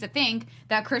that seems to think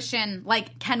that Christian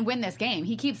can win this game.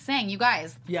 He keeps saying, you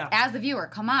guys, as the viewer,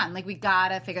 come on, we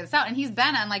gotta figure this out. And he's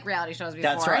been on reality shows before.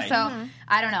 That's right. So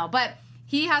I don't know, but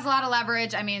he has a lot of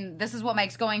leverage. I mean, this is what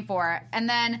Mike's going for. And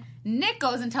then Nick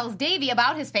goes and tells Davey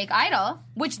about his fake idol,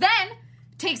 which then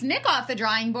takes Nick off the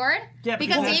drawing board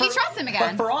because Davey trusts him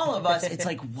again. But for all of us, it's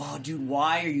like, whoa, dude,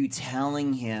 why are you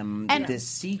telling him this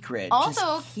secret? Also,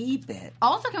 just keep it.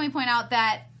 Also, can we point out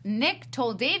that Nick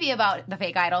told Davey about the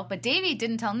fake idol, but Davey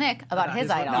didn't tell Nick about his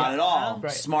idol. Not at all.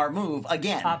 Smart move,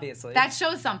 again. Obviously. That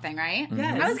shows something, right?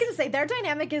 I was going to say, their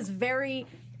dynamic is very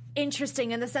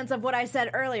interesting in the sense of what I said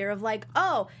earlier of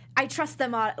I trust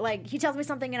them. He tells me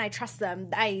something and I trust them.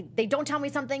 They don't tell me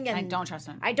something and I don't trust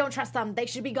them. I don't trust them. They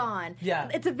should be gone. Yeah.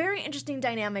 It's a very interesting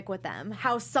dynamic with them,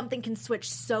 how something can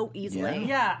switch so easily.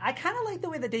 Yeah, I kind of like the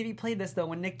way that Davey played this, though,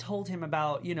 when Nick told him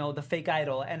about, the fake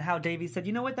idol and how Davey said,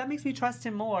 you know what, that makes me trust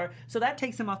him more, so that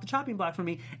takes him off the chopping block for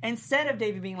me, instead of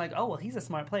Davey being like, oh, well, he's a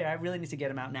smart player, I really need to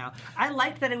get him out now. I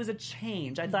liked that it was a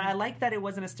change. I liked that it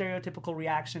wasn't a stereotypical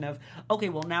reaction of, okay,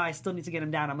 well, now I still need to get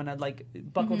him down, I'm going to,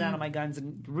 buckle down on my guns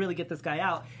and really get this guy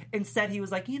out. Instead, he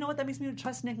was like, you know what, that makes me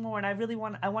trust Nick more, and I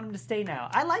want him to stay now.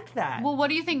 I liked that. Well, what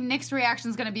do you think Nick's reaction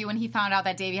is going to be when he found out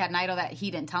that Davey had an idol that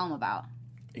he didn't tell him about?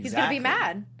 He's gonna be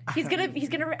mad. He's gonna.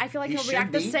 I feel like he'll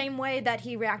react the same way that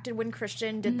he reacted when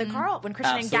Christian did the Carl. When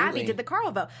Christian and Gabby did the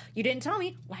Carl vote. You didn't tell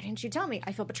me. Why didn't you tell me?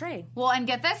 I feel betrayed. Well, and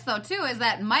get this though too is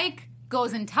that Mike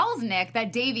goes and tells Nick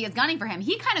that Davey is gunning for him.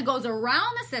 He kind of goes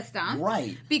around the system,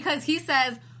 right? Because he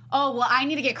says, oh, well, I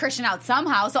need to get Christian out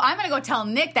somehow, so I'm going to go tell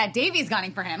Nick that Davey's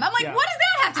gunning for him. I'm like, what does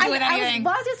that have to do with anything?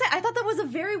 I was going to say, I thought that was a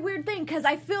very weird thing, because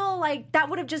I feel like that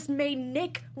would have just made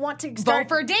Nick want to vote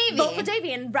for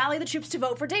Davey and rally the troops to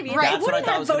vote for Davey. Right. They wouldn't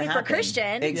have voted for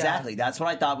Christian. Exactly. That's what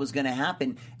I thought was going to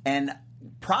happen. And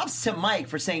props to Mike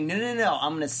for saying, no,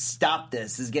 I'm going to stop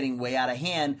this. This is getting way out of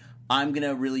hand. I'm going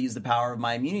to really use the power of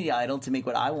my immunity idol to make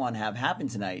what I want to have happen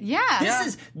tonight. Yeah.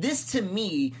 This to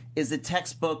me is a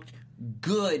textbook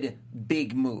good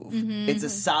big move. It's a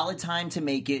solid time to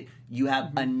make it. You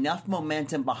have enough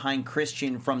momentum behind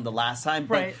Christian from the last time,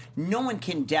 but no one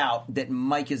can doubt that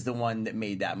Mike is the one that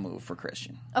made that move for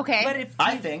Christian. Okay. But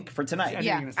I think for tonight.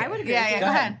 I would agree. Yeah, go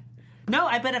ahead. No,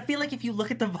 but I feel like if you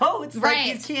look at the votes, you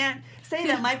can't say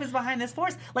that Mike was behind this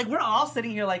force. We're all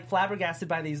sitting here flabbergasted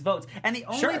by these votes. And the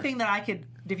only thing that I could,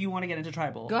 if you want to get into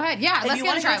tribal. Go ahead. Yeah, let's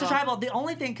get into tribal. The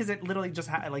only thing, because it literally just,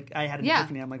 I had an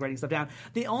epiphany, I'm writing stuff down.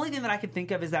 The only thing that I could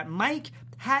think of is that Mike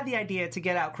had the idea to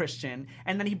get out Christian,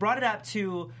 and then he brought it up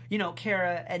to,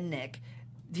 Kara and Nick.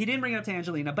 He didn't bring it up to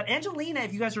Angelina, but Angelina,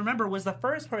 if you guys remember, was the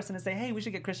first person to say, hey, we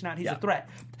should get Christian out, he's a threat.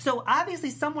 So obviously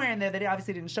somewhere in there, they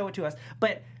obviously didn't show it to us,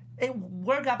 but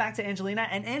word got back to Angelina,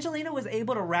 and Angelina was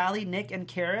able to rally Nick and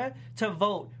Kara to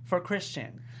vote for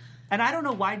Christian. And I don't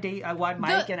know why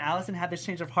Mike and Allison had this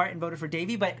change of heart and voted for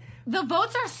Davey, but the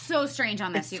votes are so strange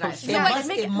on this, you guys.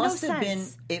 It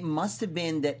must have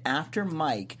been that after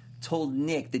Mike told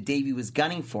Nick that Davey was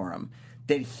gunning for him,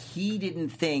 that he didn't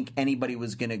think anybody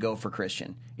was going to go for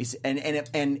Christian.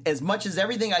 And as much as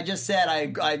everything I just said,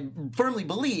 I firmly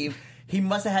believe, he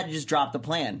must have had to just drop the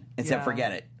plan and said,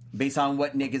 forget it. Based on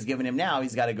what Nick has given him now,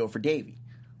 he's got to go for Davey.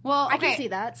 Well, okay. I can see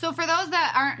that. So for those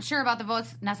that aren't sure about the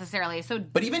votes necessarily,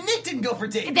 but even Nick didn't go for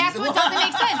Davey. That's what doesn't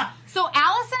make sense. So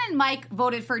Allison and Mike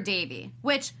voted for Davey,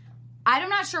 which I'm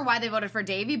not sure why they voted for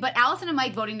Davey, but Allison and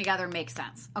Mike voting together makes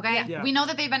sense. Okay, Yeah. We know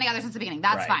that they've been together since the beginning.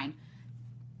 That's fine.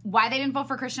 Why they didn't vote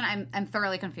for Christian, I'm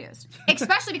thoroughly confused.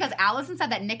 Especially because Allison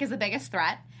said that Nick is the biggest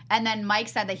threat, and then Mike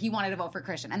said that he wanted to vote for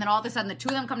Christian. And then all of a sudden, the two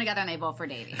of them come together and they vote for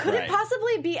Davey. Could it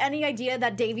possibly be any idea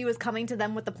that Davey was coming to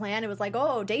them with the plan? It was like,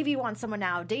 oh, Davey wants someone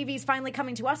now. Davey's finally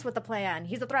coming to us with the plan.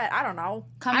 He's a threat. I don't know.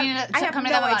 I have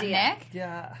no idea. Nick?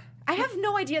 Yeah. I have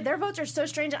no idea. Their votes are so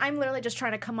strange. I'm literally just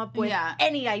trying to come up with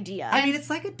any idea. I mean, it's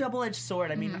like a double-edged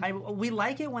sword. I mean, we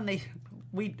like it when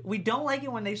we don't like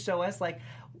it when they show us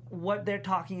what they're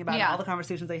talking about, and Yeah. all the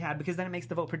conversations they had, because then it makes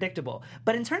the vote predictable.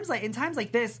 But in times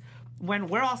like this, when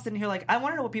we're all sitting here, like, I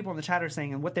want to know what people in the chat are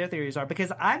saying and what their theories are,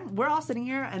 because we're all sitting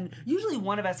here, and usually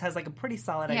one of us has like a pretty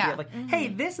solid idea of like, hey,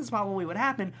 this is probably what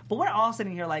happened, but we're all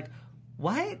sitting here like,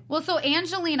 what? Well, so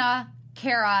Angelina,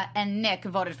 Kara, and Nick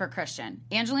voted for Christian.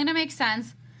 Angelina makes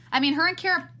sense. I mean, her and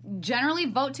Kara generally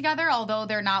vote together, although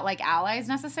they're not like allies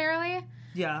necessarily.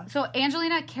 Yeah. So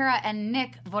Angelina, Kara, and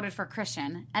Nick voted for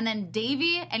Christian. And then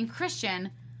Davey and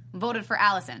Christian voted for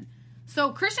Allison.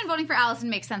 So Christian voting for Allison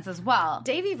makes sense as well.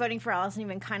 Davey voting for Allison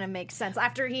even kind of makes sense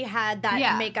after he had that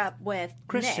Yeah. makeup with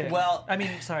Christian. Nick. Well, I mean,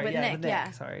 sorry, With yeah, Nick, with Nick,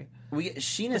 yeah. sorry.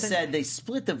 Sheena said they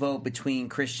split the vote between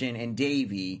Christian and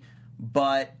Davey,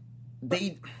 but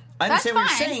I understand what you're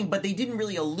fine. saying, but they didn't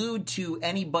really allude to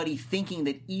anybody thinking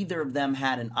that either of them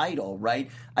had an idol,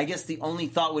 right? I guess the only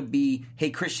thought would be,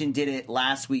 hey, Christian did it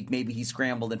last week, maybe he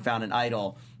scrambled and found an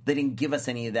idol. They didn't give us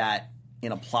any of that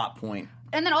in a plot point.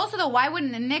 And then also, though, why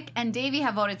wouldn't Nick and Davey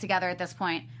have voted together at this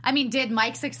point? I mean, did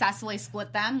Mike successfully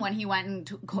split them when he went and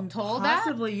told that?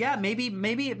 Possibly, yeah. Maybe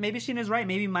Sheena's right.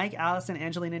 Maybe Mike, Allison,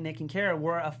 Angelina, Nick, and Kara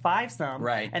were a five-some.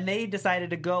 Right. And they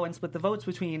decided to go and split the votes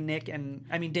between Davey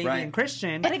Right. and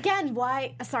Christian. But again,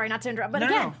 why? Sorry, not to interrupt. But No,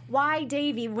 again, no. why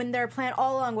Davey when their plan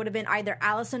all along would have been either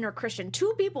Allison or Christian?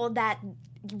 Two people that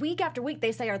week after week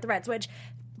they say are threats. Which,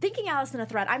 thinking Allison a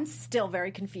threat, I'm still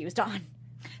very confused on.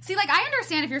 See, like, I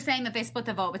understand if you're saying that they split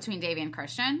the vote between Davey and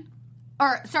Christian.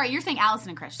 Or, sorry, you're saying Allison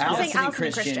and Christian. saying Allison and Allison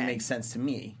and Christian Christian. makes sense to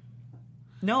me.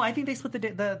 No, I think they split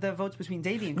the votes between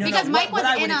Davey and Christian. Because Mike was what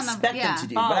I would in on the- expect yeah. them to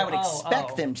do. What I would Oh,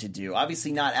 expect oh. them to do.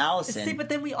 Obviously not Allison. See, but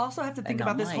then we also have to think And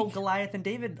about not this whole Mike. Goliath and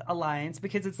David alliance,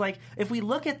 because it's like, if we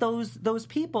look at those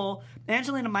people,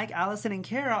 Angelina, Mike, Allison, and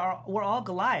Kara were all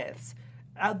Goliaths.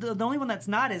 The only one that's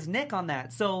not is Nick on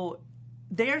that. So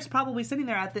they're probably sitting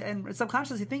there and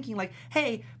subconsciously thinking like,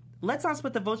 hey, let's not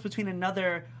split the votes between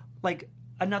another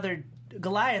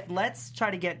Goliath. Let's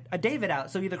try to get a David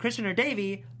out. So either Christian or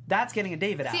Davey, that's getting a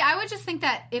David out. See, I would just think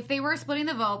that if they were splitting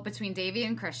the vote between Davey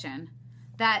and Christian,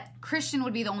 that Christian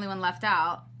would be the only one left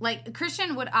out. Like,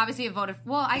 Christian would obviously have voted.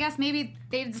 Well, I guess maybe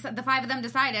the five of them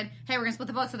decided, hey, we're going to split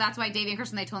the vote, so that's why Davey and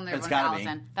Christian, they told them they were It's going to gotta be.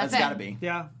 Allison. That's it. gotta be.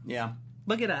 Yeah. Yeah.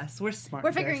 Look at us. We're smart.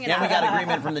 We're figuring it Yeah, out. we got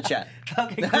agreement from the chat.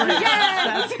 Okay, great.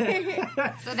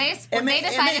 So they It they makes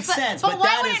decided. sense, but but why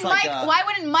that wouldn't is like Mike? a- Why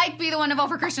wouldn't Mike be the one to vote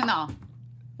for Christian though?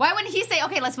 Why wouldn't he say,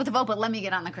 okay, let's split the vote, but let me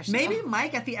get on the Christian? Maybe vote?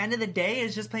 Mike, at the end of the day,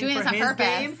 is just playing Doing for this on his purpose.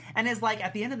 game, and is like,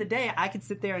 at the end of the day, I could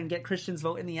sit there and get Christian's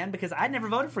vote in the end because I never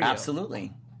voted for you.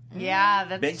 Absolutely. Yeah,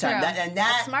 that's Big true. time.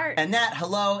 That smart. And that,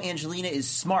 hello, Angelina, is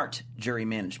smart jury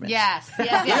management. Yes.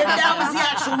 Yeah, that was the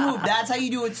actual move. That's how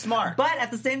you do it smart. But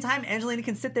at the same time, Angelina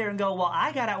can sit there and go, well,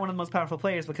 I got out one of the most powerful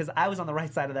players because I was on the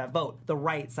right side of that vote. The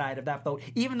right side of that vote.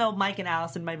 Even though Mike and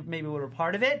Allison maybe were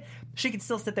part of it, she could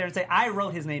still sit there and say, I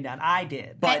wrote his name down. I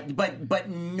did. But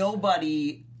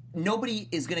nobody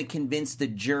is going to convince the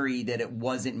jury that it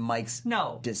wasn't Mike's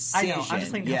No. decision. I know. I'm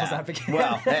just playing devil's advocate.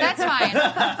 Well, hey. That's fine.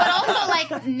 But also,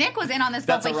 like, Nick was in on this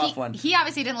vote, That's a but rough one. he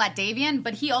obviously didn't let Davey in,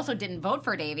 but he also didn't vote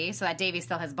for Davey, so that Davey's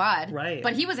still his bud. Right.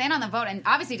 But he was in on the vote and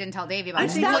obviously didn't tell Davey about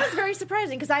it. That was very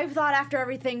surprising because I thought after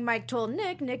everything Mike told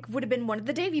Nick would have been one of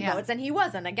the Davey Yeah. votes, and he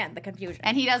wasn't. Again, the confusion.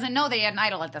 And he doesn't know that he had an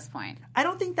idol at this point. I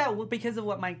don't think that because of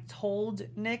what Mike told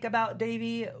Nick about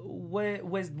Davey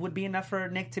would be enough for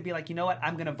Nick to be like, you know what,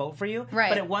 I'm going to vote for you. Right.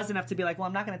 But it was enough to be like, well,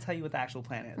 I'm not going to tell you what the actual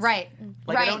plan is. Right.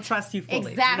 Like, right. I don't trust you fully. You know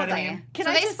Exactly. what I mean? Can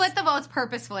So I they just- split the votes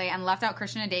purposefully and left out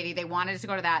Christian and Davey. They wanted it to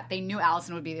go to that. They knew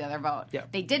Allison would be the other vote. Yeah.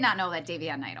 They did not know that Davey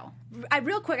had an idol.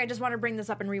 Real quick, I just want to bring this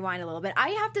up and rewind a little bit. I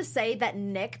have to say that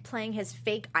Nick playing his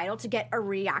fake idol to get a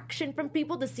reaction from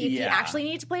people to see if he Yeah. actually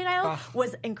needed to play an idol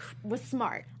was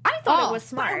smart. I thought it was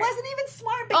smart. It wasn't even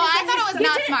smart. Oh, I thought it was He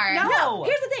not didn't- smart. No,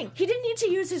 here's the thing. He didn't need to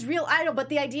use his real idol, but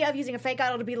the idea of using a fake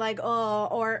idol to be like, oh,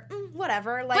 or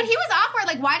whatever. Like, But he was awkward.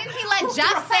 Like, why didn't he let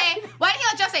Jeff say? Why didn't he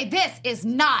let Jeff say this is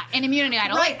not an immunity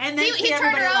idol? Right, Like, and then he see turned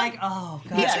everybody around. like, oh,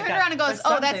 God. He Yeah. turned around and goes, There's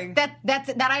 "Oh, something.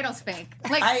 that idol's fake."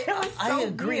 Like, I so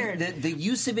agree. weird. The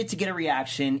use of it to get a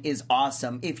reaction is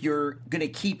awesome if you're going to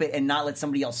keep it and not let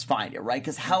somebody else find it, right?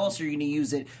 Because how else are you going to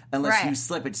use it unless Right. you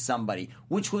slip it to somebody,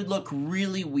 which would look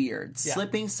really weird. Yeah.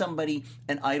 Slipping somebody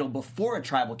an idol before a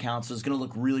tribal council is going to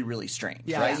look really, really strange,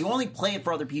 Yeah. right? Yeah. You only play it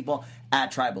for other people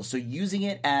at tribal. So using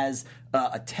it as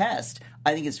a test,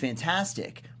 I think is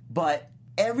fantastic. But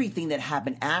everything that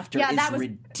happened after Yeah, is that was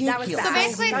ridiculous. bad. so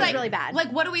basically, it's That was like really bad.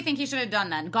 Like, what do we think he should have done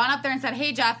then? Gone up there and said,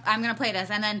 "Hey, Jeff, I'm going to play this,"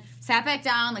 and then sat back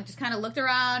down, like just kind of looked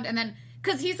around, and then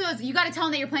because he says you got to tell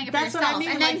him that you're playing it for That's yourself, what I mean.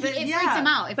 and then like, it freaks him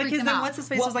out. It freaks because him then out. what's his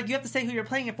face was like, you have to say who you're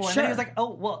playing it for, and then he was like,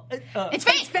 oh well, It's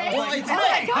fake. Well, it's Oh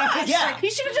my fake. gosh! Yeah. He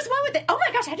should have just went with it. Oh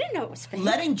my gosh, I didn't know it was fake.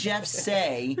 Letting Jeff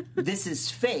say this is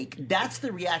fake, that's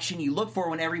the reaction you look for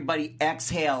when everybody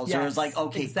exhales or Yes, is like,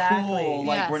 okay, exactly. cool,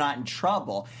 like Yes. we're not in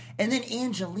trouble. And then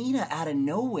Angelina out of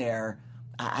nowhere,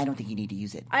 I don't think you need to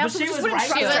use it. I also she just was wouldn't right,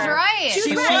 trust She was her. right.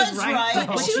 She was right,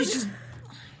 though. but she's just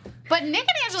But Nick and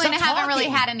Angelina Stop haven't really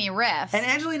talking. had any riffs. And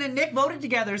Angelina and Nick voted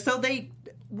together, so they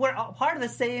were all part of the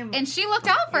same. And she looked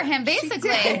out for him, basically.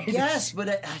 did. yes, but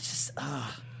I just.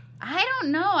 I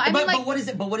don't know. I mean, like, but what is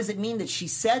it? But what does it mean that she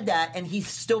said that and he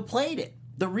still played it,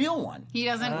 the real one? he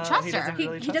doesn't trust he her. doesn't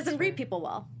really He trust doesn't her. read people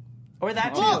well. Or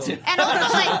that too. Well, and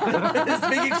also, like, This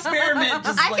big experiment.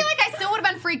 Just I feel like I still would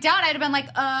have been freaked out. I'd have been like,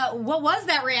 what was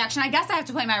that reaction? I guess I have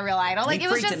to play my real idol. Like, he it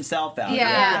was freaked just himself out. Yeah.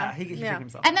 Yeah, he Yeah. freaked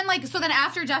himself. And then, like, so then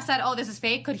after Jeff said, "Oh, this is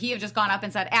fake," could he have just gone up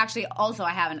and said, "Actually, also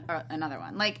I have another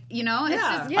one"? Like, you know, it's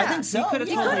Yeah. just Yeah. I think so. He could've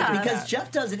Yeah, totally done because that.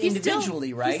 Jeff does it He individually,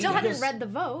 still, right? He still He hadn't goes- read the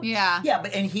vote. yeah. Yeah,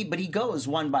 but he goes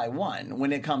one by one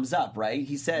when it comes up, right?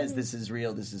 He says, "This is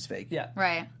real. This is fake." Yeah.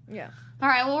 Right. Yeah. All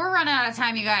right. Well, we're running out of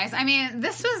time, you guys. I mean,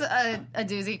 this was a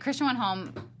doozy. Christian went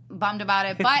home bummed about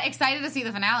it, but excited to see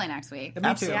the finale next week.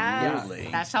 Me too. Absolutely.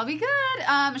 That shall be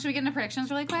good. Should we get into predictions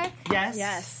really quick? Yes.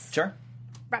 Yes. Sure.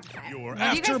 Rapid fire. Your do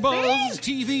you guys AfterBuzz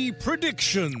TV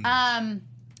prediction.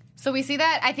 So we see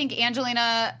that I think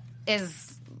Angelina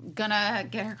is gonna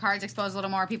get her cards exposed a little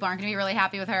more. People aren't gonna be really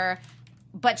happy with her,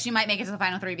 but she might make it to the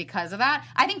final three because of that.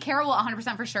 I think Kara will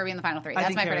 100% for sure be in the final three. I That's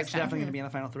think my Kara's prediction. definitely going to be in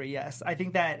the final three, yes. I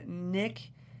think that Nick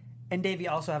and Davey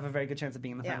also have a very good chance of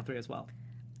being in the final Yeah. three as well.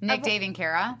 Nick, Davey, and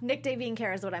Kara. Nick, Davey, and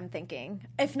Kara is what I'm thinking.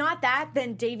 If not that,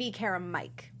 then Davey, Kara,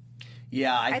 Mike.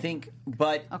 Yeah, I think,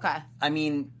 but Okay. I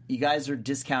mean, you guys are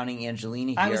discounting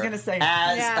Angelina here. I was gonna say-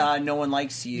 as Yeah. No One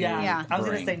Likes You. Yeah. I was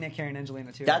going bring. to say Nick, Kara, and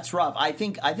Angelina too. That's rough. I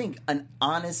think an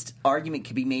honest argument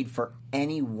could be made for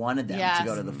any one of them Yes. to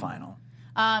go to the final.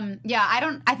 Yeah,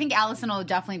 I think Allison will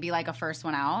definitely be like a first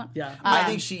one out. Yeah. I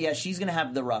think she's going to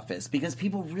have the roughest because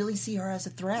people really see her as a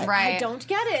threat. Right. I don't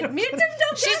get it. Me and Tim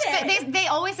don't She's get it. they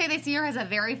always say they see her as a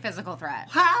very physical threat.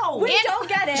 How? We don't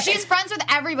get it. She's friends with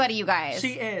everybody, you guys.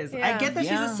 She is. Yeah. I get that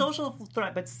she's Yeah. a social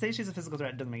threat, but to say she's a physical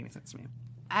threat doesn't make any sense to me.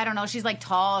 I don't know. She's like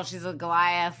tall. She's a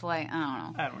Goliath. Like, I don't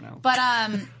know. I don't know. But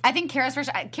I think Kara's first.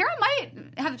 Kara might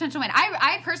have the potential to win.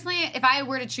 I personally, if I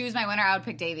were to choose my winner, I would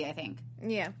pick Davey. I think.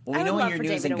 Yeah. Well, I we would know love in your for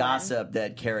news Davey and to win. gossip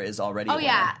that Kara is already. Oh a winner.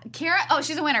 yeah, Kara. Oh,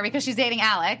 she's a winner because she's dating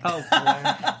Alec. Oh,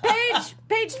 boy.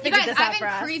 Paige You figured guys, this out I've for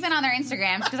been us. creeping on their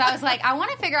Instagrams because I was like, I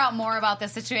want to figure out more about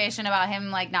this situation about him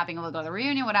like not being able to go to the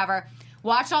reunion, whatever.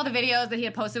 Watched all the videos that he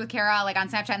had posted with Kara, like on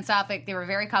Snapchat and stuff. Like they were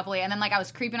very coupley, and then like I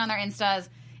was creeping on their Instas.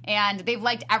 And they've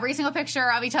liked every single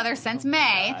picture of each other since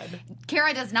May.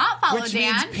 Kara does not follow Which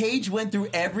Dan. means Paige went through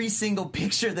every single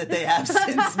picture that they have since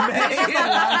May. a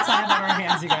lot of time on our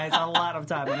hands, you guys. A lot of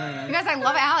time. You guys, I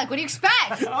love Alec. What do you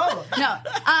expect? Oh. No.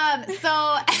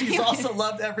 So She's also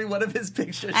loved every one of his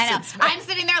pictures. I know. Since May. I'm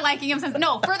sitting there liking him since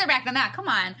further back than that. Come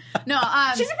on. No.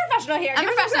 She's a professional here. I'm Give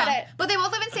her some professional. credit. But they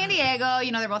both live in San Diego.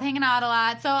 You know, they're both hanging out a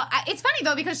lot. So it's funny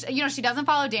though because you know she doesn't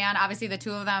follow Dan. Obviously, the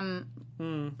two of them.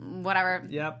 Whatever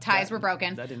ties were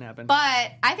broken. That didn't happen. But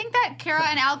I think that Kara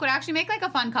and Alec would actually make like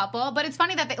a fun couple. But it's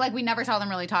funny that we never saw them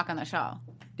really talk on the show.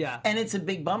 Yeah. And it's a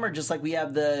big bummer, just like we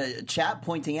have the chat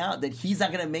pointing out that he's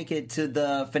not going to make it to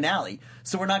the finale.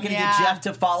 So we're not going to Yeah. get Jeff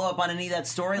to follow up on any of that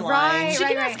storyline. Right, She right,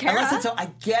 can right. ask Kara. Unless it's, I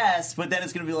guess, but then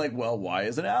it's going to be like, well, why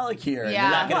isn't Alec here? And Yeah,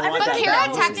 you're not going to want but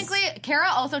that. Kara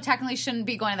also technically shouldn't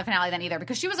be going to the finale then either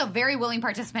because she was a very willing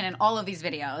participant in all of these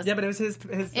videos. Yeah, but it was his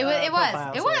It was.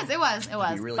 profile, It so-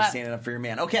 was. You're really But- standing up for your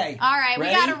man. Okay. All right,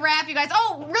 Ready? we got to wrap, you guys.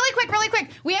 Oh, really quick.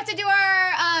 We have to do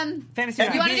our Fantasy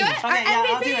You wanna do it? Okay, Our yeah,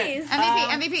 I'll do it.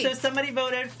 MVP. So somebody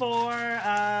voted for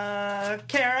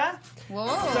Kara. Whoa.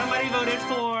 Somebody voted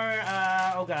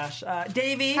for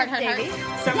Davey. Heart. Somebody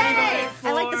Yay! voted for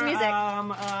I like this music.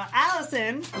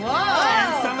 Allison. Whoa.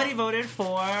 And somebody voted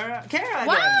for Kara again.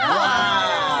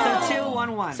 Wow. So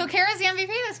 2-1-1. So Kara's the MVP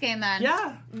this game then.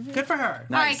 yeah, good for her.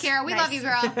 All right, Nice. Kara, we Nice. love you,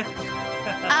 girl. There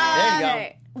you go.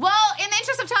 Okay. Well, in the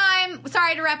interest of time,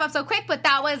 sorry to wrap up so quick, but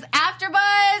that was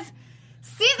AfterBuzz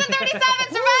Season 37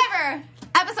 Survivor.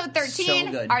 Episode 13.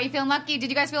 So good. Are you feeling lucky? Did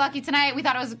you guys feel lucky tonight? We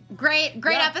thought it was great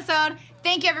Yeah. episode.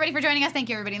 Thank you everybody for joining us. Thank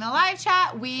you everybody in the live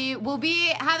chat. We will be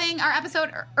having our episode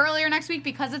earlier next week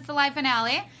because it's the live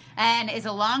finale and it's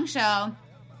a long show.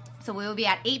 So we will be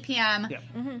at 8 p.m.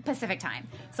 Yep. Pacific time.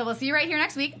 So we'll see you right here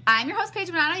next week. I'm your host, Paige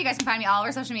Bonanno. You guys can find me all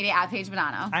over social media at Paige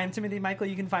Bonanno. I am Timothy Michael.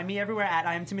 You can find me everywhere at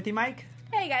I am Timothy Mike.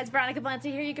 Hey guys, Veronica Valencia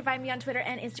here. You can find me on Twitter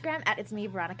and Instagram at it's me,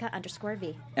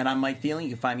 Veronica_V. And I'm Mike Thieling. You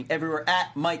can find me everywhere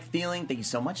at Mike Thieling. Thank you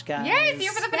so much, guys. Yay, see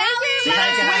you for the finale.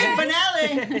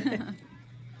 Sweet finale.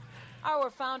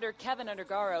 Our founder, Kevin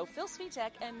Undergaro, Phil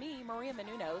Svitek, and me, Maria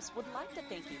Menounos, would like to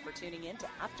thank you for tuning in to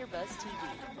AfterBuzz TV.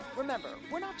 Remember,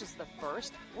 we're not just the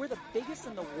first, we're the biggest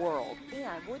in the world,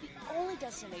 and we're the only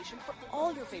destination for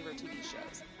all your favorite TV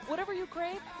shows. Whatever you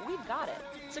crave, we've got it.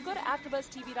 So go to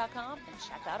AfterBuzzTV.com and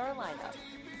check out our lineup.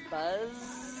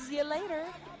 Buzz you later.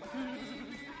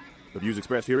 The views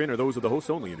expressed herein are those of the hosts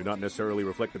only and do not necessarily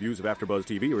reflect the views of AfterBuzz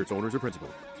TV or its owners or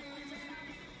principals.